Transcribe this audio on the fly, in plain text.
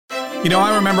You know,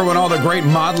 I remember when all the great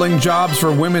modeling jobs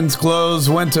for women's clothes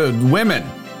went to women.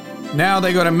 Now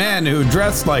they go to men who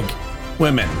dress like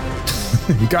women.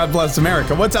 God bless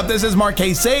America. What's up? This is Mark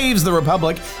K. Saves the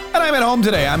Republic, and I'm at home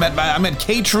today. I'm at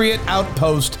Catriot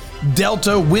Outpost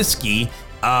Delta Whiskey.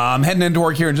 I'm heading into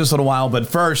work here in just a little while, but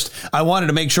first, I wanted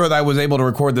to make sure that I was able to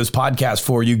record this podcast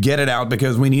for you, get it out,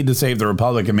 because we need to save the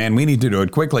Republic, and man, we need to do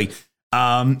it quickly.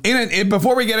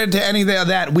 Before we get into any of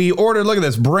that, we ordered, look at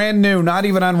this, brand new, not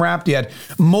even unwrapped yet,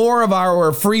 more of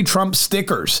our free Trump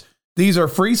stickers. These are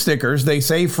free stickers. They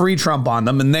say free Trump on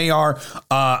them, and they are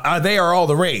all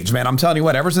the rage, man. I'm telling you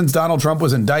what, ever since Donald Trump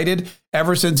was indicted,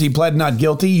 ever since he pled not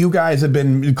guilty, you guys have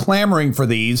been clamoring for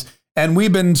these, and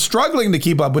we've been struggling to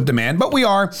keep up with demand, but we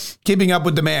are keeping up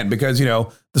with demand because, you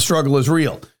know, the struggle is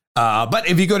real. But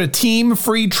if you go to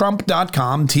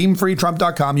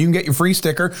teamfreetrump.com, you can get your free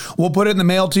sticker. We'll put it in the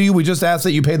mail to you. We just ask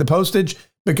that you pay the postage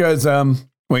because,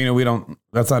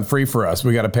 that's not free for us.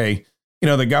 We got to pay,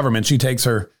 the government. She takes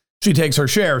her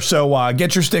share. So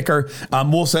get your sticker.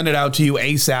 We'll send it out to you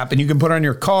ASAP, and you can put it on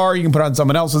your car. You can put it on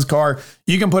someone else's car.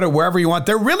 You can put it wherever you want.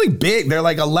 They're really big. They're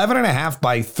like 11.5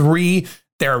 by 3.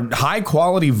 They're high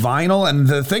quality vinyl. And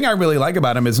the thing I really like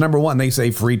about them is, number one, they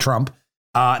say free Trump.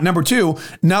 Number two,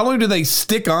 not only do they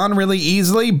stick on really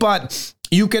easily, but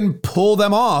you can pull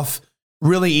them off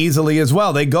really easily as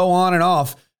well. They go on and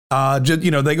off.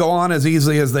 They go on as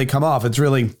easily as they come off. Or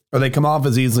they come off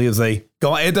as easily as they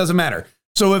go on. It doesn't matter.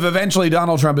 So if eventually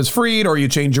Donald Trump is freed or you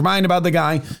change your mind about the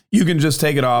guy, you can just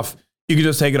take it off. You can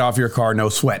just take it off your car. No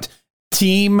sweat.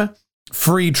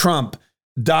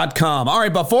 TeamFreeTrump.com. All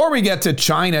right, before we get to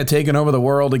China taking over the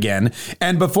world again,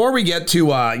 and before we get to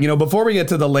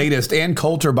the latest, Ann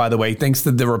Coulter, by the way, thinks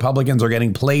that the Republicans are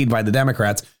getting played by the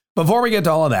Democrats. Before we get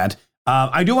to all of that,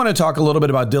 I do want to talk a little bit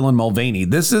about Dylan Mulvaney.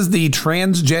 This is the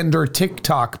transgender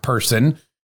TikTok person.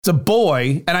 It's a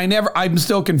boy, and I'm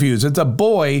still confused. It's a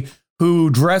boy who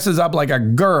dresses up like a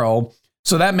girl,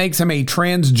 so that makes him a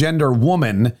transgender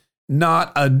woman,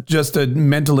 not just a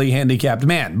mentally handicapped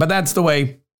man. But that's the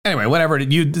way. Anyway, whatever,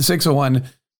 you 6 of one,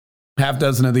 half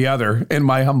dozen of the other, in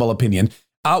my humble opinion.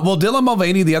 Dylan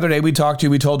Mulvaney, the other day we told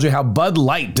you how Bud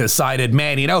Light decided,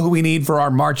 man, you know who we need for our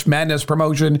March Madness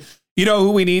promotion? You know who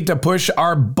we need to push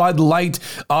our Bud Light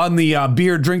on the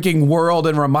beer drinking world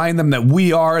and remind them that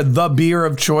we are the beer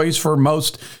of choice for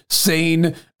most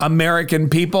sane American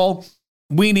people?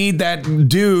 We need that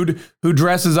dude who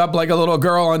dresses up like a little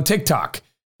girl on TikTok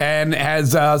and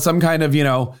has some kind of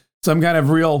real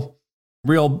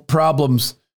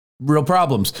problems.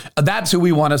 That's who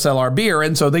we want to sell our beer.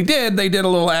 And so they did a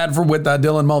little ad with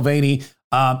Dylan Mulvaney.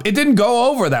 It didn't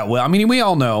go over that well. I mean, we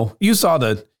all know,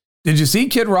 did you see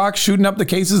Kid Rock shooting up the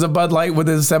cases of Bud Light with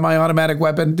his semi-automatic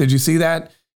weapon? Did you see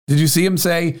that? Did you see him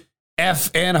say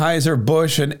F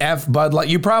Anheuser-Busch and F Bud Light?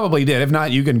 You probably did. If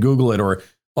not, you can Google it, or,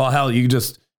 well, hell,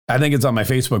 I think it's on my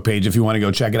Facebook page if you want to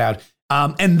go check it out.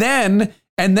 And then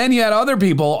you had other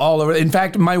people all over. In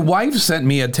fact, my wife sent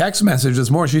me a text message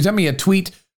this morning. She sent me a tweet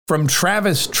from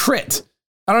Travis Tritt.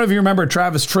 I don't know if you remember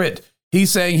Travis Tritt. He's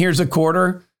saying, here's a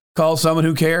quarter, call someone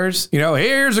who cares.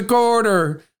 Here's a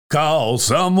quarter, call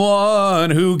someone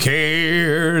who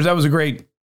cares. That was a great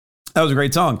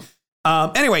song.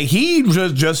 Anyway, he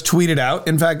just tweeted out.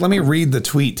 In fact, let me read the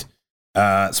tweet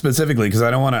specifically, because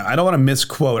I don't want to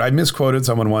misquote. I misquoted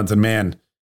someone once, and man, it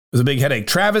was a big headache.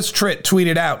 Travis Tritt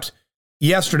tweeted out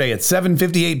yesterday at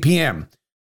 7:58 p.m.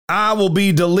 I will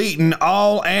be deleting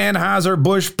all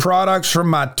Anheuser-Busch products from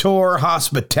my tour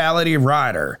hospitality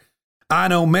rider. I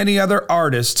know many other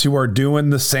artists who are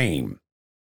doing the same.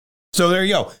 So there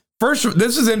you go. First,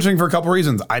 this is interesting for a couple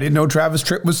reasons. I didn't know Travis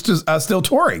Tritt was still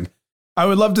touring. I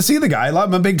would love to see the guy.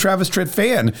 I'm a big Travis Tritt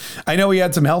fan. I know he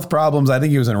had some health problems. I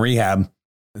think he was in rehab.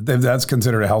 That's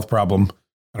considered a health problem.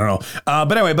 I don't know.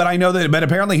 But I know but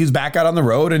apparently he's back out on the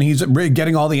road and he's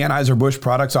getting all the Anheuser-Busch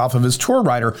products off of his tour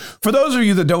rider. For those of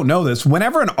you that don't know this,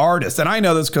 whenever an artist, and I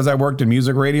know this because I worked in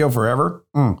music radio forever.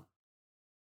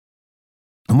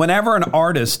 Whenever an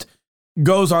artist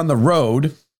goes on the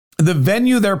road, the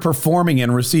venue they're performing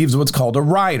in receives what's called a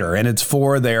rider, and it's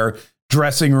for their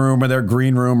dressing room or their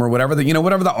green room or whatever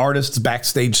whatever the artist's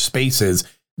backstage space is.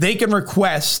 They can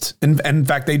request, and in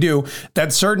fact they do,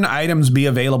 that certain items be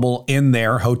available in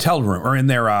their hotel room or in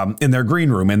their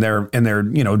green room, in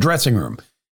their dressing room.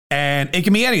 And it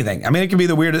can be anything. I mean, it can be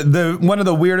one of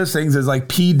the weirdest things is like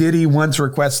P. Diddy once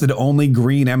requested only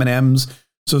green M&Ms.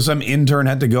 So some intern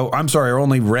had to go, or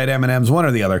only red M&Ms, one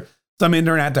or the other. Some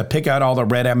intern had to pick out all the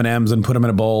red M&Ms and put them in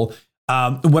a bowl.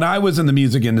 When I was in the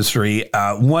music industry,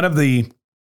 when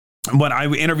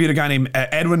I interviewed a guy named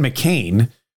Edwin McCain,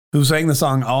 who sang the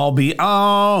song, I'll be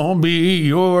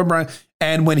your bride.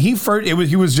 And when he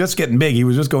was just getting big. He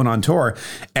was just going on tour.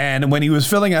 And when he was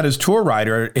filling out his tour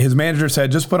rider, his manager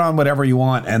said, just put on whatever you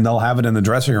want and they'll have it in the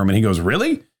dressing room. And he goes,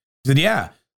 really? He said, yeah.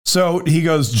 So he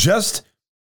goes, just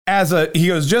as a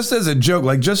joke,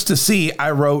 like just to see,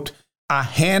 I wrote a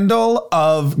handle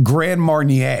of Grand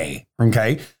Marnier.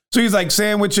 Okay. So he's like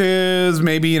sandwiches,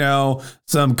 maybe,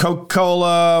 some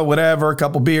Coca-Cola, whatever, a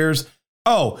couple beers.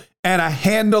 Oh, and a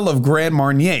handle of Grand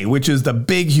Marnier, which is the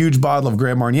big, huge bottle of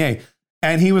Grand Marnier.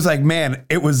 And he was like, man,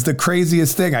 it was the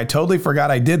craziest thing. I totally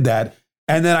forgot I did that.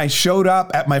 And then I showed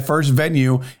up at my first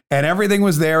venue and everything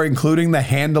was there, including the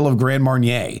handle of Grand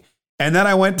Marnier. And then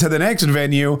I went to the next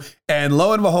venue and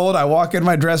lo and behold, I walk in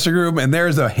my dressing room and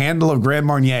there's a handle of Grand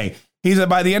Marnier. He said,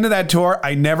 by the end of that tour,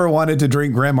 I never wanted to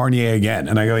drink Grand Marnier again.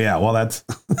 And I go, yeah, well, that's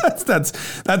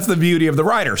the beauty of the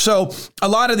rider. So a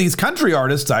lot of these country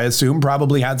artists, I assume,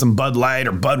 probably had some Bud Light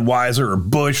or Budweiser or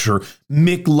Busch or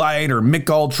Mick Light or Mick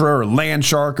Ultra or Land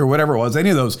Shark or whatever it was, any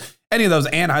of those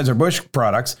Anheuser-Busch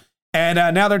products. And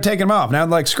now they're taking them off. Now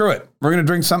they're like, screw it. We're going to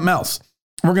drink something else.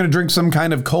 We're going to drink some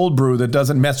kind of cold brew that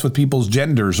doesn't mess with people's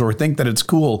genders or think that it's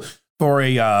cool for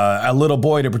a little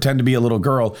boy to pretend to be a little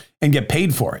girl and get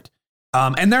paid for it.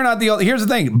 And they're not the only, here's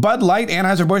the thing, Bud Light,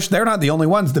 Anheuser-Busch, they're not the only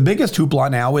ones. The biggest hoopla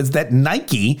now is that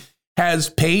Nike has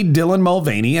paid Dylan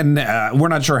Mulvaney, and we're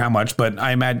not sure how much, but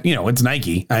I imagine, it's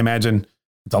Nike. I imagine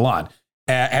it's a lot.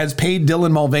 Has paid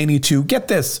Dylan Mulvaney to, get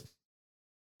this,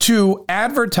 to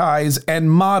advertise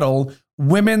and model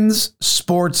women's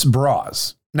sports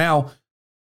bras. Now,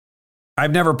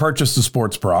 I've never purchased a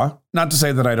sports bra. Not to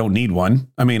say that I don't need one.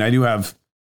 I mean, I do have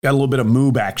got a little bit of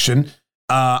moob action.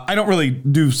 I don't really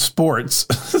do sports.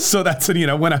 So that's, but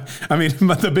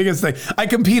the biggest thing, I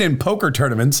compete in poker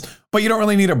tournaments, but you don't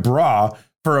really need a bra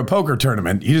for a poker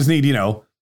tournament. You just need, you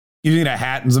need a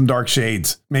hat and some dark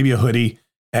shades, maybe a hoodie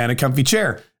and a comfy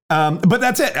chair. But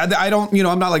that's it. I don't,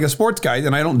 I'm not like a sports guy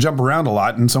and I don't jump around a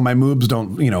lot. And so my moobs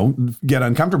don't, get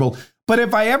uncomfortable. But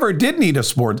if I ever did need a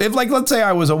sport, if let's say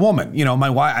I was a woman,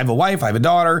 I have a wife, I have a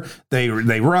daughter, they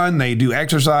run, they do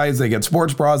exercise, they get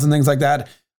sports bras and things like that.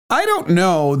 I don't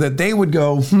know that they would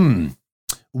go,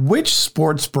 which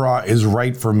sports bra is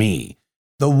right for me?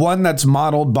 The one that's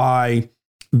modeled by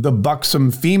the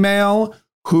buxom female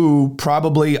who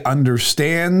probably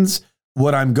understands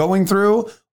what I'm going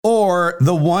through, or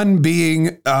the one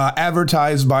being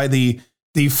advertised by the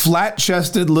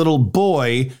flat-chested little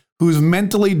boy who's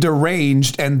mentally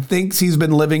deranged and thinks he's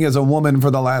been living as a woman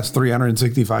for the last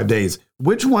 365 days.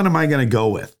 Which one am I going to go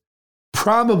with?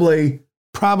 Probably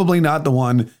not the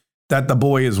one that the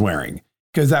boy is wearing,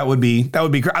 because that would be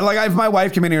like if my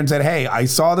wife came in here and said, hey, I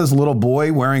saw this little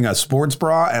boy wearing a sports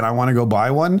bra and I want to go buy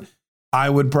one. I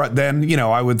would then,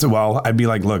 I would say, well, I'd be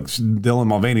like, look, Dylan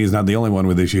Mulvaney is not the only one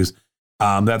with issues.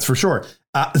 That's for sure.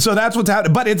 So that's what's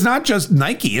happening. But it's not just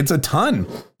Nike. It's a ton.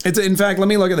 In fact, let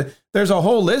me look at there's a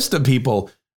whole list of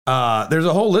people. There's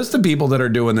a whole list of people that are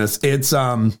doing this. It's,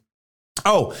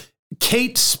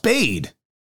 Kate Spade.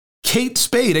 Kate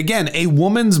Spade, again, a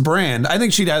woman's brand. I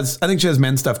think she has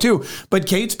men's stuff too. But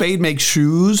Kate Spade makes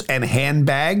shoes and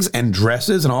handbags and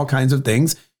dresses and all kinds of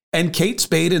things. And Kate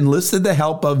Spade enlisted the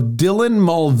help of Dylan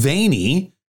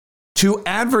Mulvaney to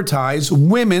advertise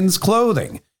women's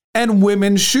clothing and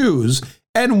women's shoes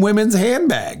and women's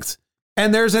handbags.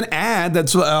 And there's an ad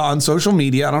that's on social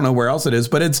media. I don't know where else it is,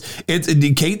 but it's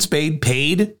Kate Spade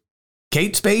paid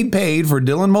for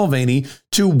Dylan Mulvaney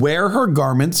to wear her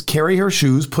garments, carry her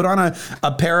shoes, put on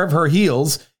a pair of her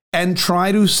heels, and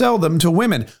try to sell them to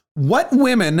women. What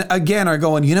women, again, are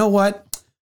going, you know what?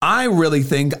 I really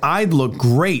think I'd look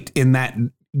great in that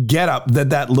getup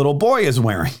that little boy is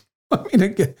wearing. I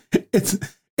mean,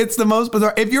 it's the most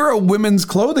bizarre. If you're a women's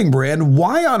clothing brand,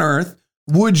 why on earth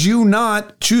would you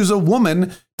not choose a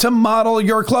woman to model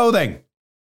your clothing?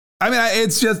 I mean,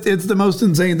 it's the most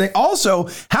insane thing. Also,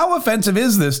 how offensive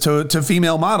is this to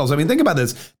female models? I mean, think about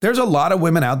this. There's a lot of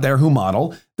women out there who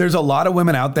model. There's a lot of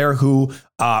women out there who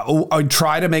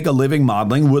try to make a living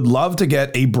modeling, would love to get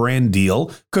a brand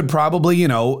deal, could probably,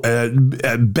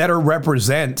 better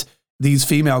represent these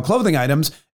female clothing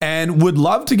items and would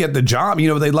love to get the job.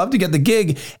 They'd love to get the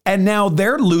gig. And now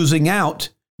they're losing out.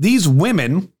 These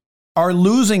women are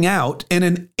losing out in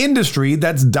an industry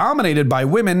that's dominated by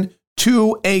women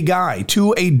to a guy,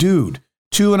 to a dude,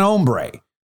 to an hombre.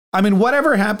 I mean,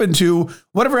 whatever happened to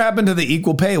the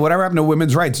equal pay, whatever happened to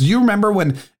women's rights? Do you remember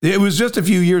when it was just a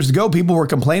few years ago, people were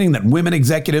complaining that women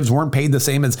executives weren't paid the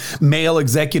same as male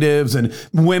executives and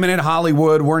women in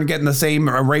Hollywood weren't getting the same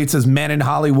rates as men in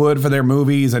Hollywood for their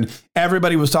movies. And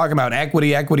everybody was talking about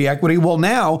equity. Well,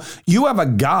 now you have a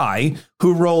guy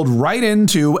who rolled right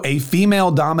into a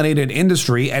female dominated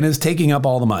industry and is taking up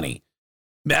all the money.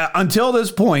 Until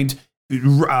this point,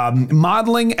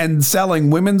 modeling and selling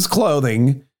women's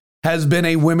clothing has been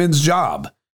a women's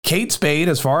job. Kate Spade,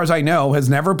 as far as I know, has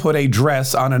never put a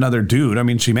dress on another dude. I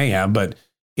mean, she may have, but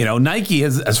Nike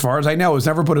has, as far as I know, has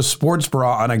never put a sports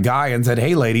bra on a guy and said,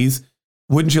 "Hey, ladies,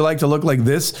 wouldn't you like to look like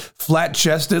this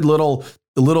flat-chested little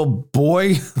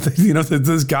boy?"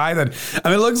 This guy that,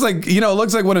 it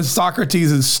looks like one of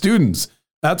Socrates' students.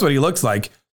 That's what he looks like.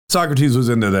 Socrates was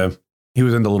into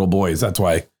little boys. That's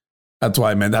why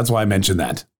I mentioned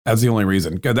that. That's the only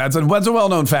reason. That's a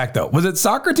well-known fact, though. Was it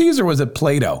Socrates or was it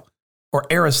Plato or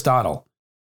Aristotle?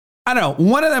 I don't know.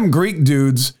 One of them Greek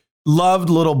dudes loved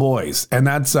little boys, and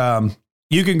that's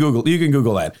you can Google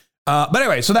that. But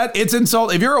anyway, so that it's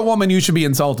insult. If you're a woman, you should be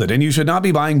insulted, and you should not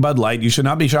be buying Bud Light. You should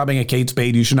not be shopping at Kate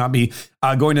Spade. You should not be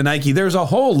going to Nike. There's a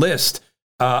whole list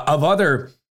of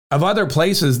other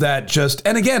places that just.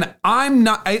 And again, I'm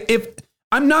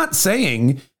not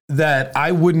saying that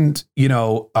I wouldn't,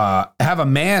 have a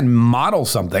man model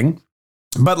something.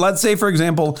 But let's say, for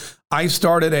example, I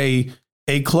started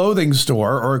a clothing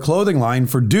store or a clothing line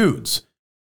for dudes.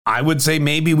 I would say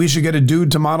maybe we should get a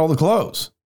dude to model the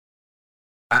clothes.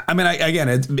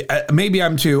 Maybe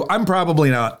I'm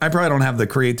probably not. I probably don't have the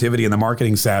creativity and the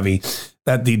marketing savvy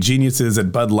that the geniuses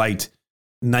at Bud Light,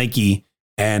 Nike,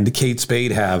 and Kate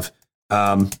Spade have.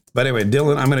 But anyway,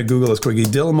 Dylan, I'm going to Google this quickly.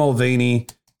 Dylan Mulvaney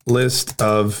list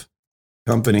of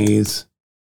companies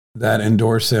that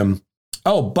endorse him.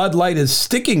 Oh, Bud Light is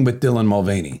sticking with Dylan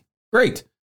Mulvaney. Great.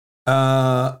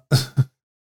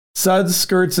 Suds,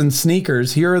 skirts, and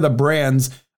sneakers. Here are the brands.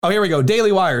 Oh, here we go.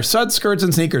 Daily Wire. Suds, skirts,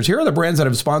 and sneakers. Here are the brands that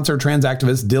have sponsored trans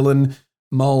activist Dylan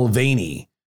Mulvaney.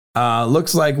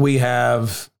 Looks like we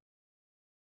have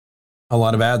a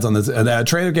lot of ads on this.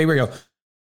 Okay, here we go.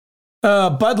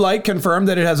 Bud Light confirmed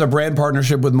that it has a brand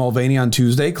partnership with Mulvaney on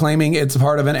Tuesday, claiming it's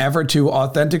part of an effort to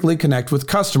authentically connect with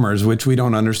customers, which we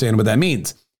don't understand what that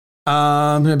means.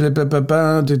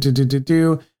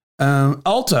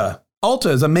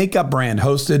 Ulta is a makeup brand,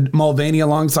 hosted Mulvaney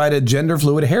alongside a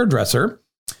gender-fluid hairdresser.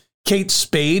 Kate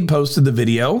Spade posted the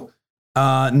video.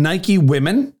 Nike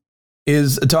Women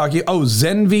is talking. Oh,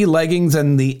 Zenvi leggings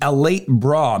and the Elate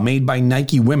bra made by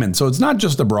Nike Women. So it's not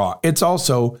just a bra. It's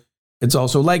also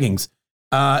leggings.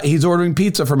 He's ordering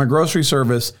pizza from a grocery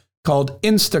service called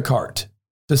Instacart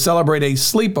to celebrate a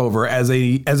sleepover as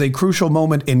a crucial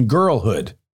moment in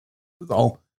girlhood. It's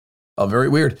all very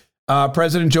weird.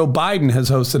 President Joe Biden has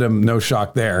hosted him. No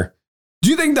shock there. Do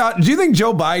you think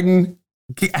Joe Biden,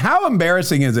 how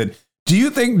embarrassing is it? Do you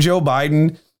think Joe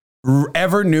Biden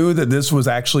ever knew that this was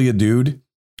actually a dude?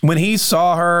 When he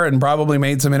saw her and probably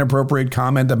made some inappropriate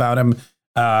comment about him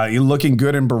looking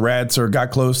good in barrettes or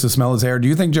got close to smell his hair, do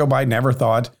you think Joe Biden ever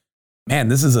thought, man,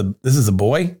 this is a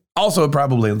boy? Also, it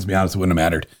probably, let's be honest, it wouldn't have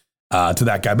mattered to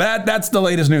that guy. But that's the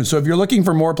latest news. So if you're looking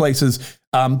for more places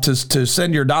to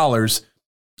send your dollars,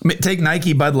 take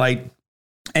Nike, Bud Light,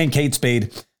 and Kate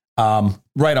Spade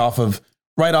right off of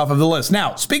the list.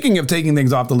 Now, speaking of taking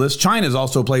things off the list, China is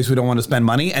also a place we don't want to spend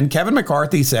money. And Kevin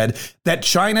McCarthy said that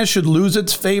China should lose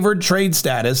its favored trade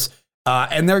status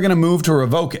and they're going to move to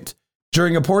revoke it.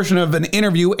 During a portion of an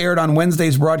interview aired on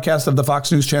Wednesday's broadcast of the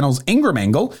Fox News Channel's Ingram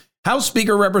Angle, House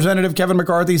Speaker Representative Kevin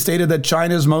McCarthy stated that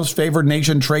China's most favored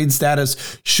nation trade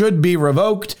status should be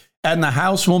revoked and the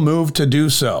House will move to do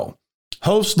so.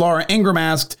 Host Laura Ingram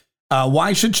asked,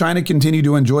 why should China continue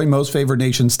to enjoy most favored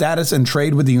nation status and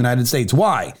trade with the United States?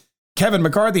 Why? Kevin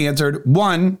McCarthy answered,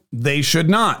 1, they should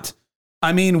not.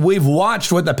 I mean, we've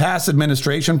watched what the past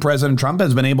administration, President Trump,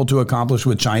 has been able to accomplish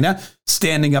with China,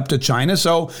 standing up to China.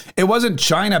 So it wasn't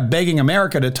China begging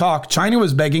America to talk. China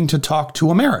was begging to talk to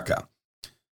America.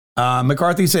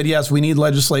 McCarthy said, yes, we need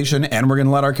legislation and we're going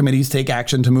to let our committees take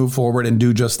action to move forward and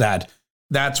do just that.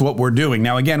 That's what we're doing.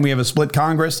 Now, again, we have a split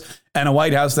Congress and a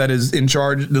White House that is in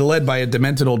charge, led by a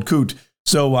demented old coot.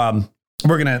 So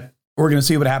we're going to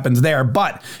see what happens there.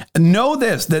 But know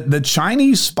this, that the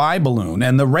Chinese spy balloon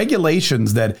and the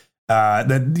regulations the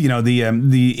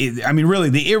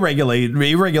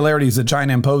irregularities that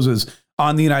China imposes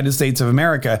on the United States of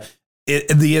America,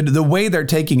 the way they're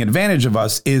taking advantage of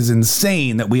us is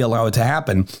insane that we allow it to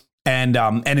happen. And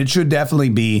it should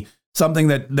definitely be something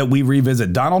that we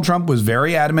revisit. Donald Trump was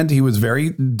very adamant. He was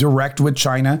very direct with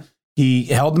China. He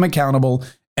held them accountable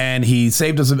and he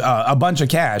saved us a bunch of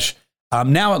cash.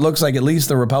 Now it looks like at least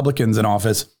the Republicans in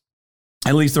office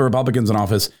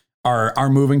are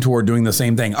moving toward doing the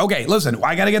same thing. Okay, listen,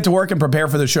 I got to get to work and prepare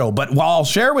for the show. But while I'll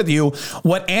share with you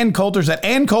what Ann Coulter said,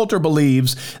 Ann Coulter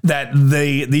believes that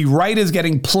the right is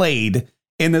getting played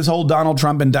in this whole Donald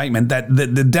Trump indictment, that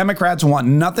the Democrats want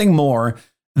nothing more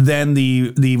than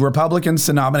the Republicans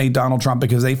to nominate Donald Trump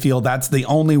because they feel that's the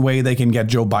only way they can get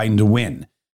Joe Biden to win.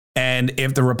 And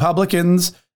if the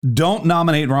Republicans don't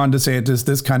nominate Ron DeSantis,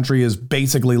 this country is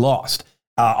basically lost.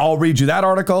 I'll read you that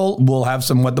article. We'll have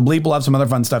some What the Bleep. We'll have some other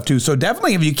fun stuff too. So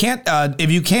definitely, if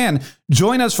you can,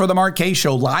 join us for the Mark Kaye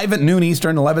Show live at noon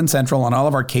Eastern, 11 Central on all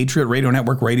of our Patriot Radio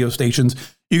Network radio stations.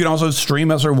 You can also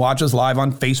stream us or watch us live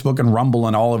on Facebook and Rumble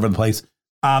and all over the place.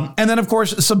 And then, of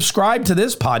course, subscribe to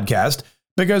this podcast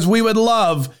because we would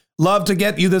love to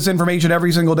get you this information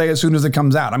every single day as soon as it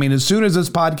comes out. I mean, as soon as this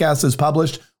podcast is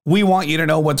published, we want you to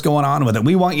know what's going on with it.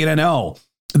 We want you to know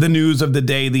the news of the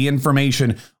day, the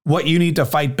information, what you need to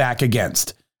fight back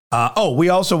against. We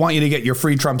also want you to get your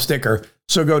free Trump sticker.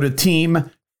 So go to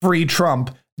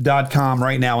teamfreetrump.com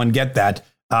right now and get that.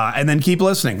 And then keep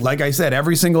listening, like I said,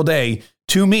 every single day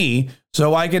to me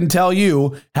so I can tell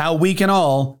you how we can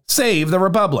all save the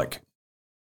Republic.